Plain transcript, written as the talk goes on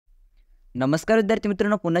नमस्कार विद्यार्थी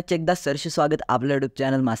मित्रांनो, पुन्हा एकदा सरसे स्वागत आपल्या यूट्यूब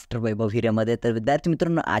चॅनल मास्टर वैभव हिऱ्यामध्ये. तर विद्यार्थी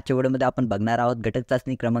मित्रांनो, आजच्या व्हिडिओमध्ये आपण बघणार आहोत घटक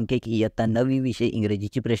चाचणी क्रमांक 1 इयत्ता 9वी विषय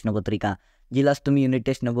इंग्रजीची प्रश्नपत्रिका, जिलाच तुम्ही युनिट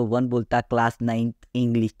टेस्ट नंबर 1 बोलता क्लास 9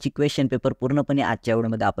 इंग्लिशची क्वेश्चन पेपर पूर्णपणे आजच्या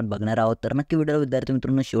व्हिडिओमध्ये आपण बघणार आहोत. तर नक्की व्हिडिओ विद्यार्थी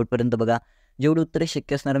मित्रांनो शेवटपर्यंत बघा. जेवढी उत्तरे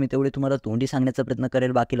शक्य असणार मी तेवढे तुम्हाला तोंडी सांगण्याचा प्रयत्न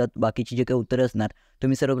करेल. बाकीची जे काही उत्तरे असणार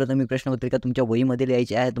तुम्ही सर्वप्रथम ही प्रश्नपत्रिका तुमच्या वहीमध्ये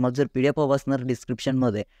लिहायची आहे. तुम्हाला जर PDF हवा असणार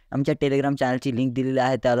डिस्क्रिप्शनमध्ये आमच्या टेलिग्राम चॅनलची लिंक दिलेली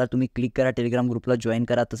आहे, त्याला तुम्ही क्लिक करा, टेलिग्राम ग्रुपला जॉईन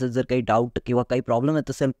करा. तसंच जर काही डाऊट किंवा काही प्रॉब्लेम येत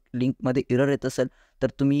असेल, लिंकमध्ये एरर येत असेल, तर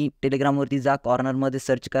तुम्ही टेलिग्रामवरती जा, कॉर्नरमध्ये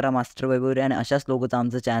सर्च करा मास्टर वैभव आणि अशाच लोगोचं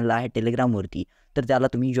आमचं चॅनल आहे टेलिग्रामवरती, तर त्याला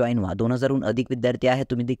तुम्ही जॉईन व्हा. 2000हून अधिक विद्यार्थी आहेत,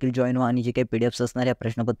 तुम्ही देखील जॉईन व्हा. आणि जे काही PDFs असणार या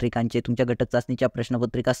प्रश्नपत्रिकांचे, तुमच्या घटक चाचणीच्या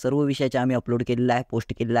प्रश्नपत्रिका सर्व विषयाच्या आम्ही अपलोड केलेला आहे,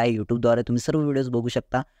 पोस्ट केलेला आहे यूट्यूबद्वारे. तुम्ही सर्व व्हिडिओज बघू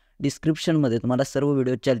शकता. डिस्क्रिप्शनमध्ये तुम्हाला सर्व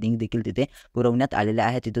व्हिडिओच्या लिंक देखील तिथे पुरवण्यात आलेल्या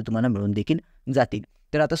आहेत, तिथे तुम्हाला मिळून देखील जातील.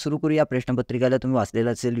 तर आता सुरू करूया प्रश्नपत्रिकेला. तुम्ही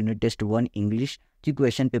वाचलेला असेल unit taste 1 इंग्लिशची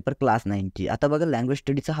question paper class 9ची. आता बघा, लँग्वेज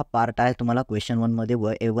स्टडीचा हा पार्ट आहे. तुम्हाला क्वेश्चन 1मध्ये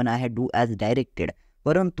A1 आहे डू ॲज डायरेक्टेड.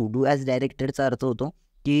 परंतु डू ॲज डायरेक्टेडचा अर्थ होतो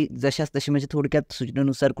की जशाच तशी, म्हणजे थोडक्यात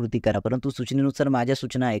सूचनेनुसार कृती करा. परंतु सूचनेनुसार माझ्या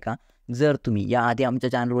सूचना आहे का, जर तुम्ही याआधी आमच्या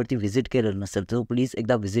चॅनलवरती व्हिजिट केलेलं नसेल तर प्लीज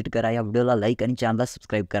एकदा व्हिजिट करा, या व्हिडिओला लाईक आणि चॅनलला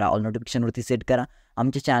सबस्क्राईब करा, ऑल नोटिफिकेशनवरती सेट करा.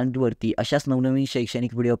 आमच्या चॅनलवरती अशाच नवनवीन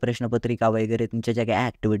शैक्षणिक व्हिडिओ, प्रश्नपत्रिका वगैरे, तुमच्या ज्या काही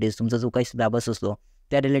ॲक्टिव्हिटीज, तुमचा जो काही सिलेबस असतो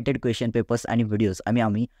त्या रिलेटेड क्वेश्चन पेपर्स आणि व्हिडिओज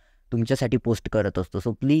आम्ही तुमच्यासाठी पोस्ट करत असतो.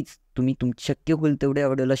 सो प्लीज तुम्ही शक्य होईल तेवढ्या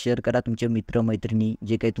व्हिडिओला शेअर करा. तुमचे मित्र मैत्रिणी,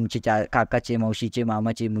 जे काही तुमचे काकाचे, मावशीचे,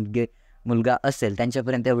 मामाचे मुलगा असेल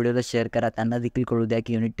त्यांच्यापर्यंत त्या व्हिडिओला शेअर करा. त्यांना देखील कळू द्या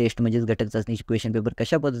की युनिट टेस्ट म्हणजेच घटक चाचणीची क्वेश्चन पेपर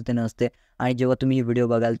कशा पद्धतीने असते. आणि जेव्हा तुम्ही व्हिडिओ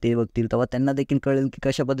बघाल, ते बघतील, तेव्हा त्यांना देखील कळेल की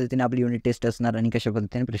कशा पद्धतीने आपली युनिट टेस्ट असणार आणि कशा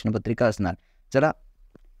पद्धतीने प्रश्नपत्रिका असणार. चला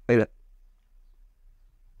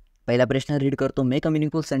पहिला प्रश्न रीड करतो. Make a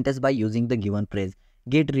meaningful sentence by using the given phrase.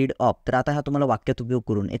 Get rid of. तर आता हा तुम्हाला वाक्यात उपयोग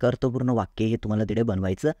करून एक अर्थपूर्ण वाक्य हे तुम्हाला तिथे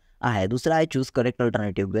बनवायचं आहे. दुसरा आहे choose correct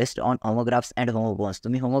alternative based on homographs and होमोफॉन्स.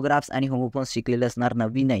 तुम्ही होमोग्राफ्स आणि होमोफॉन्स शिकलेले असणार.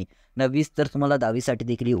 9वी नाही, 9वीच तर तुम्हाला 10वीसाठी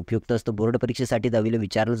देखील उपयुक्त असतं. बोर्ड परीक्षेसाठी 10वीला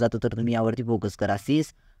विचारलं जातं, तर तुम्ही यावरती फोकस करा.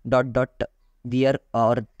 Seize dot dot dear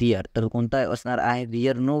or दिअर. तर कोणता असणार आहे,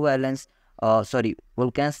 wear no violence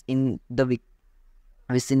वोल्कॅन्स in the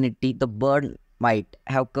vicinity the bird might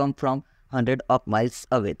have come from 100 of miles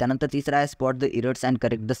away. त्यानंतर तिसरा आहे spot the errors and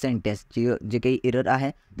correct the sentence. जे काही इरर आहे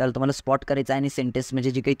त्याला तुम्हाला स्पॉट करायचं आहे, आणि सेंटेन्स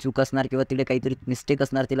म्हणजे जी काही चूक असणार किंवा तिला काहीतरी मिस्टेक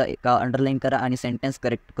असणार तिला अंडरलाईन करा आणि सेंटेन्स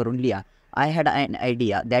करेक्ट करून लिहा. I had an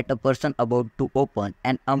idea that a person about to open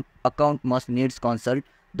and account must needs consult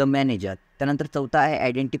the manager. त्यानंतर चौथा आहे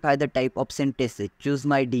identify the type of sentences. Choose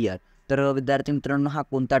my dear. तर विद्यार्थी मित्रांनो, हा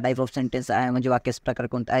कोणता टाईप ऑफ सेंटेन्स आहे, म्हणजे वाक्याचा प्रकार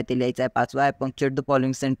कोणता आहे ते लिहायचं आहे. पाचवा आहे पंक्च्युएट द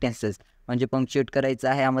फॉलोइंग सेंटेन्सेस. म्हणजे पंक्च्युएट करायचं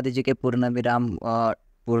आहे. यामध्ये जे काही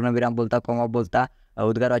पूर्णविराम बोलता, कॉमा बोलता,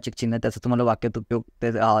 उद्गारवाचक चिन्ह, त्याचा तुम्हाला वाक्यात उपयोग,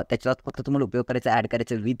 त्याच्यात फक्त तुम्हाला उपयोग करायचा, ॲड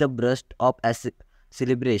करायचं. With a burst of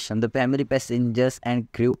celebration the family passengers and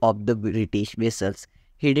crew of the British vessels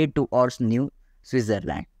headed towards new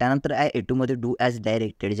Switzerland. त्यानंतर आहे A2मध्ये डू ॲज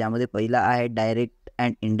डायरेक्टेड, ज्यामध्ये पहिला आहे डायरेक्ट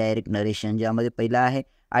अँड इनडायरेक्ट नरेशन. ज्यामध्ये पहिला आहे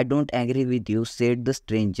I don't agree with you sed the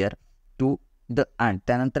stranger to the and.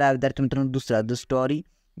 त्यानंतर आहे विद्यार्थी मित्रांनो दुसरा, the story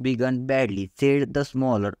began badly, said the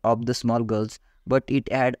smaller of the small girls, but it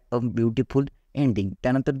had a beautiful ending.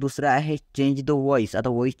 त्यानंतर दुसरा आहे चेंज द व्हॉइस. आता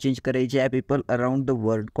voice change करायची आहे. People around the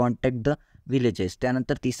world contact the villages.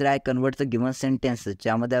 त्यानंतर तिसरा आहे कन्वर्ट द गिवन सेंटेन्सेस,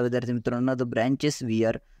 ज्यामध्ये विद्यार्थी मित्रांनो the branches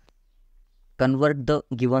where convert the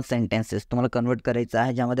given sentences तुम्हाला कन्वर्ट करायचं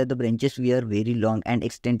आहे, ज्यामध्ये the branches where very long and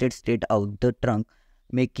extended straight out the trunk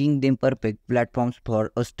making them perfect platforms for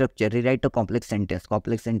a structure. Rewrite a complex sentence.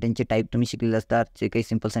 Complex सेंटेन्सचे type तुम्ही शिकलेले असतात, जे काही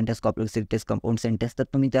simple sentence, complex sentence, compound sentence, तर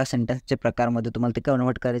तुम्ही त्या सेंटेन्सच्या प्रकारमध्ये तुम्हाला ते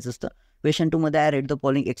कन्वर्ट करायचं असतं. क्वेश्चन 2मध्ये आहे read the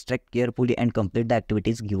following extract carefully and complete the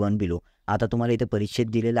activities given below. आता तुम्हाला इथे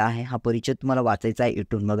परिच्छेद दिलेला आहे. हा परिच्छेद तुम्हाला वाचायचा आहे.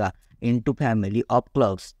 इथून बघा, in to family of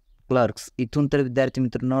clerks. इथून तर विद्यार्थी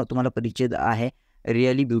मित्रांनो तुम्हाला परिच्छेद आहे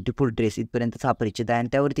रिअली ब्युटिफुल ड्रेस, इथपर्यंतचा हा परिच्छेद आहे. आणि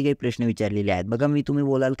त्यावरती काही प्रश्न विचारलेले आहेत. बघा, तुम्ही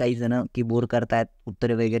बोलाल काही जण की बोर करतायत,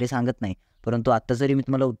 उत्तरे वगैरे सांगत नाही, परंतु आता जरी मी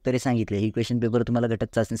तुम्हाला उत्तरे सांगितले, ही क्वेश्चन पेपर तुम्हाला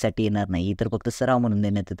घटक चाचणीसाठी येणार नाही, ही तर फक्त सराव म्हणून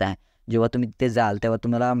देण्यात येत आहे. जेव्हा तुम्ही तिथे जाल तेव्हा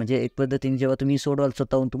तुम्हाला, म्हणजे एक पद्धतीने जेव्हा तुम्ही सोडवाल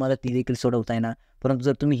स्वतःहून, तुम्हाला ती देखील सोडवता येणार. परंतु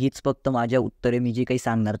जर तुम्ही हीच फक्त माझ्या उत्तरे मी जे काही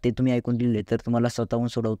सांगणार ते तुम्ही ऐकून दिले, तर तुम्हाला स्वतःहून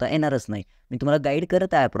सोडवता येणारच नाही. मी तुम्हाला गाईड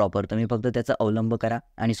करत आहे प्रॉपर, तुम्ही फक्त त्याचा अवलंब करा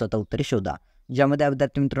आणि स्वतः उत्तरे शोधा. ज्यामध्ये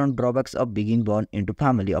विद्यार्थी मित्रांनो drawbacks of बिगिंग born into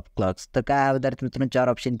family of clerks. तर काय विद्यार्थी मित्रांनो 4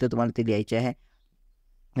 ऑप्शन इथे तुम्हाला ते लिहायचे आहे.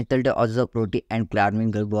 Methyl ऑज a प्रोटी and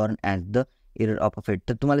क्लार्मिंग born as the error of a फेट.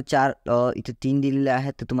 तर तुम्हाला 4 इथे 3 दिलेले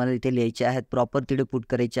आहेत, तर तुम्हाला इथे लिहायचे आहेत, प्रॉपर तिथे पुट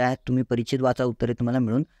करायचे आहेत. तुम्ही परिच्छेद वाचा, उत्तरे तुम्हाला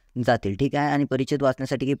मिळून जातील. ठीक आहे. आणि परिच्छेद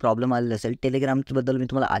वाचण्यासाठी काही प्रॉब्लेम आलेला असेल, टेलिग्रामबद्दल मी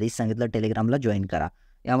तुम्हाला आधीच सांगितलं, टेलिग्रामला जॉईन करा.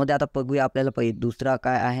 यामध्ये आता बघूया आपल्याला दुसरा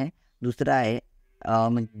काय आहे. दुसरा आहे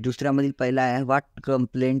दुसऱ्यामधील पहिला आहे what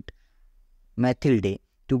complaint मॅथिल्डे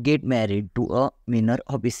to get married to a मिनर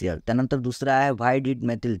official. त्यानंतर दुसरा आहे व्हाय डिड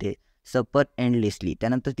मॅथिल्डे सफर एंडलेसली.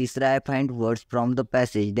 त्यानंतर तिसरा आहे find words from the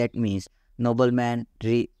passage that means nobleman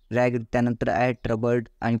rag. त्यानंतर आहे ट्रबल्ड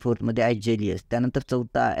आणि फोर्थमध्ये आहे जेलियस. त्यानंतर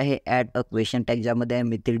चौथा आहे ॲड अ क्वेश्चन टॅग, ज्यामध्ये आहे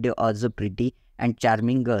मिथिल्डे ऑज a pretty and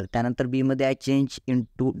charming girl. त्यानंतर बीमध्ये आहे change in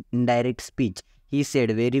to indirect speech, he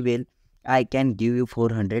said very well I can give you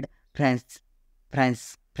 400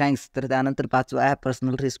 francs. तर त्यानंतर पाचवा आहे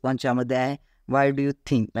पर्सनल रिस्पॉन्स, ज्यामध्ये आहे वाय डू यू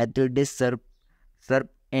थिंक मॅथिल्डे सर्व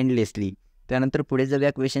एंडलेसली. त्यानंतर पुढे जाऊया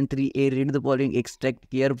question 3A, read the following extract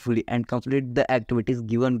carefully and complete the activities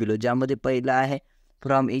given below. ज्यामध्ये पहिला आहे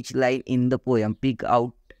from each line in the poem pick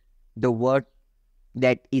out the word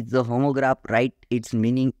that is the homograph, write its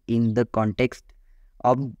meaning in the context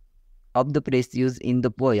of the phrase used in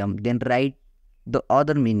the poem, then write the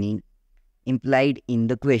other meaning implied in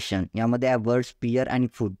the question. यामध्ये आहे words pier आणि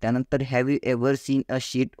food. त्यानंतर have you ever seen a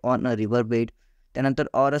sheet on a river bed. त्यानंतर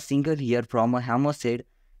or a single here from a हॅमोसेड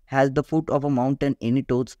has the foot of a mountain any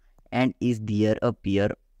toes and is dear a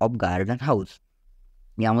pair of garden house.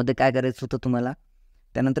 यामध्ये काय करायचं होतं तुम्हाला.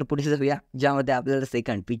 त्यानंतर पुढे जाऊया, ज्यामध्ये आपल्याला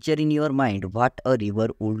second picture in your mind what a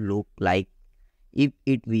river wood look like if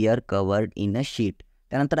it where covered in a sheet.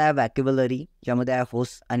 त्यानंतर आहे वॅकेबलरी, ज्यामध्ये आहे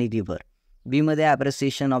होस आणि रिव्हर. बीमध्ये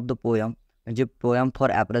ॲप्रिसिएशन ऑफ द पोयम, म्हणजे पोयम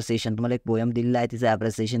फॉर ॲप्रिसिएशन. तुम्हाला एक पोयम दिलेला आहे, तिचं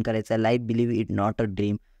ॲप्रिसिएशन करायचं आहे. Life believe it not a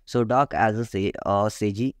dream so dock as a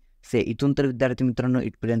सेजी से. इथून तर विद्यार्थी मित्रांनो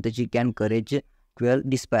इथपर्यंतची कॅन करेज क्वेल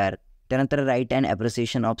डिस्पायर. त्यानंतर right and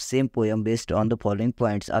appreciation of same poem based on the following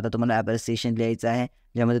points. आता तुम्हाला ॲप्रिसिएशन लिहायचं आहे,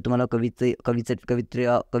 ज्यामध्ये तुम्हाला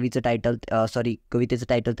कवितेचं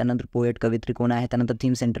टायटल, त्यानंतर पोएट कवित्री कोण आहे, त्यानंतर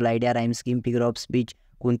theme, central idea, rhyme scheme, figure of speech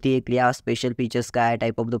कोणती एक लिहा, स्पेशल फीचर्स काय,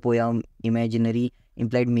 type of the poem, imaginary,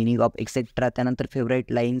 implied meaning of etcetera. त्यानंतर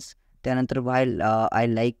फेवरेट लाईन्स. त्यानंतर Y I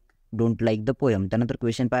like don't like the poem. त्यानंतर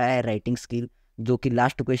क्वेश्चन पाय आहे रायटिंग स्किल, जो की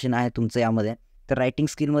लास्ट क्वेश्चन आहे तुमचं यामध्ये. तर रायटिंग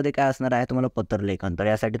स्किलमध्ये काय असणार आहे तुम्हाला पत्रलेखन. तर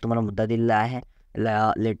यासाठी तुम्हाला मुद्दा दिलेला आहे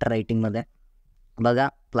लेटर रायटिंगमध्ये. बघा,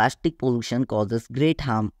 plastic pollution causes great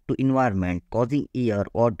harm to environment causing air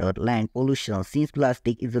water land pollution since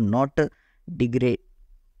plastic is not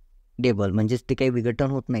degradable. म्हणजेच ते काही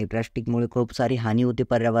विघटन होत नाही. प्लास्टिकमुळे खूप सारी हानी होते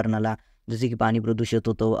पर्यावरणाला, जसे की पाणी प्रदूषित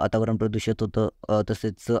होतं, वातावरण प्रदूषित होतं,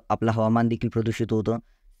 तसेच आपलं हवामान देखील प्रदूषित होतं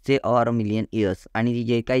ते ऑर मिलियन इयर्स. आणि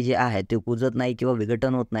जे काही जे आहे ते कुजत नाही किंवा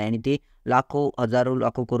विघटन होत नाही, आणि ते लाखो हजारो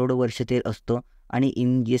लाखो करोडो वर्ष ते असतं. आणि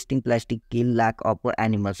ingesting plastic kill lack of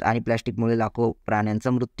animals, आणि प्लॅस्टिकमुळे लाखो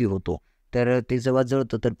प्राण्यांचा मृत्यू होतो. तर ते जेव्हा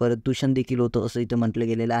जळतं तर प्रदूषण देखील होतं, असं इथं म्हटलं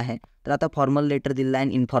गेलेलं आहे. तर आता फॉर्मल लेटर दिलेला आहे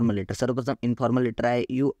आणि इन्फॉर्मल लेटर. सर्वप्रथम इन्फॉर्मल लेटर आहे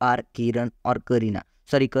यू आर करण ऑर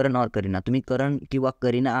करीना. तुम्ही करण किंवा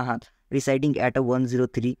करीना आहात, रिसाइडिंग ॲट अ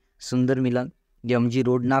 103 सुंदर मिलन MG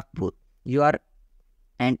road Nagpur. You R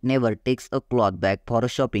and never takes a cloth bag for a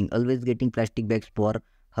shopping, always getting plastic bags for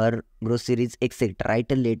her groceries, etc.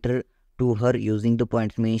 Write a letter to her using the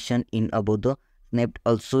points mentioned in above the snapped.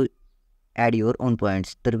 Also add your on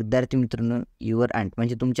points. तर विद्यार्थी मित्रांनो, your ant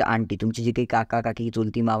म्हणजे तुमच्या aunty, तुमचे जे काही काका काकी,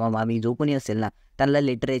 चुलती, मामा मामी जो कोणी असेल ना, त्यांना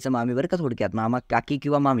लेटर यायचं. मामी बरं का, थोडक्यात मामा काकी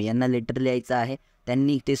किंवा मामी यांना लेटर लिहायचं आहे.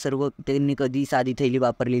 त्यांनी कधी साधी थैली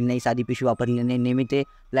वापरलेली नाही, साधी पिशवी वापरलेली नाही, नेहमी ते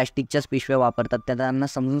प्लॅस्टिकच्याच पिशव्या वापरतात. त्यांना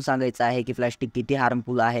समजून सांगायचं आहे की प्लॅस्टिक किती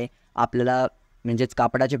हार्मफुल आहे, आपल्याला म्हणजेच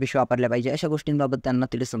कापडाच्या पिशव्या वापरल्या पाहिजे, अशा गोष्टींबाबत त्यांना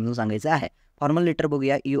तिथे समजून सांगायचं आहे. फॉर्मल लेटर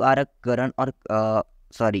बघूया. You are a Karan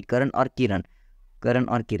or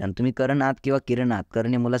किरण. तुम्ही करण आहात किंवा किरण आहात.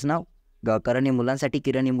 करण हे मुलाचं नाव, करण हे मुलांसाठी,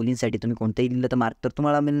 किरण हे मुलींसाठी. तुम्ही कोणतंही लिहिलं तर मार्क तर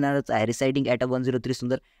तुम्हाला मिळणारच आहे. रिसाइडिंग ॲट अ 103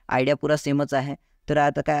 सुंदर. आयडिया पुरा सेमच आहे. तर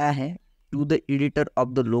आता काय आहे, to the editor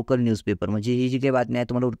of the local newspaper, म्हणजे ही जी काही बातमी आहे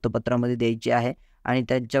तुम्हाला वृत्तपत्रामध्ये द्यायची आहे. आणि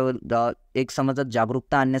त्यांच्यावर एक समाजात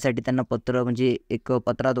जागरूकता आणण्यासाठी त्यांना पत्र, म्हणजे एक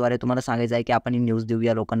पत्राद्वारे तुम्हाला सांगायचं आहे की आपण ही न्यूज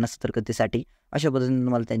देऊया लोकांना सतर्कतेसाठी. अशा पद्धतीने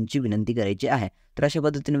तुम्हाला त्यांची विनंती करायची आहे. तर अशा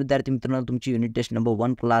पद्धतीने विद्यार्थी मित्रांनो, तुमची unit taste number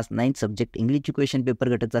 1 class 9 subject इंग्लिशची question paper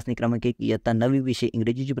घटक चाचणी क्रमांक 1 इयत्ता 9वी विषय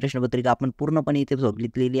इंग्रजीची प्रश्नपत्रिका आपण पूर्णपणे इथे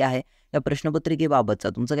बघितलेली आहे. या प्रश्नपत्रिकेबाबतचा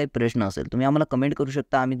तुमचा काही प्रश्न असेल तुम्ही आम्हाला कमेंट करू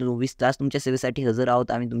शकता. आम्ही 24 तास तुमच्या सेवेसाठी हजर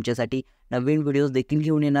आहोत. आम्ही तुमच्यासाठी नवीन व्हिडिओज देखील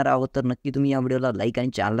घेऊन येणार आहोत. तर नक्की तुम्ही या व्हिडिओला लाईक आणि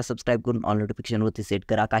चॅनलला सबस्क्राईब करून ऑल नोटिफिकेशनवरती सेट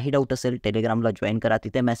करा. काही डाऊट असेल टेलिग्रामला जॉईन करा,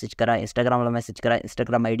 तिथे मेसेज करा, इंस्टाग्रामला मेसेज करा,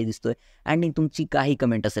 इंस्टाग्राम ID दिसतोय. आणि तुमची काही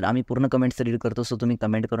कमेंट असेल, आम्ही पूर्ण कमेंट्स रीड करतो, सो तुम्ही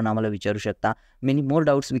कमेंट करून आम्हाला विचारू शकता. Many more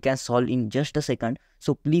doubts we can solve in just a second,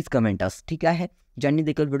 so please comment अस. ठीक आहे. ज्यांनी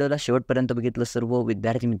देखील व्हिडिओला शेवटपर्यंत बघितलं सर्व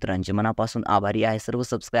विद्यार्थी मित्रांचे मनापासून आभारी आहे. सर्व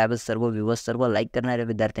सबस्क्रायबर्स, सर्व व्ह्यूअर्स, सर्व लाईक करणाऱ्या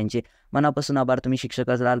विद्यार्थ्यांचे मनापासून आभार. तुम्ही शिक्षक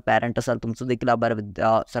असाल, पॅरेंट असाल, तुमचं देखील आभार.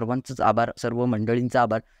 सर्वांचंच आभार, सर्व मंडळींचा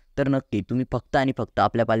आभार. तर नक्की तुम्ही फक्त आणि फक्त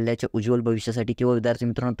आपल्या पाल्याच्या उज्ज्वल भविष्यासाठी किंवा विद्यार्थी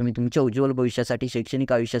मित्रांनो तुम्ही तुमच्या उज्ज्वल भविष्यासाठी,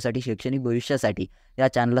 शैक्षणिक आयुष्यासाठी, शैक्षणिक भविष्यासाठी या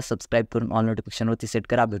चॅनलला सबस्क्राईब करून ऑल नोटिफिकेशनवरती सेट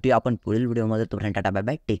करा. भेटूया आपण पुढील व्हिडिओमध्ये. तोपर्यंत tata bye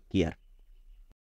bye, take care.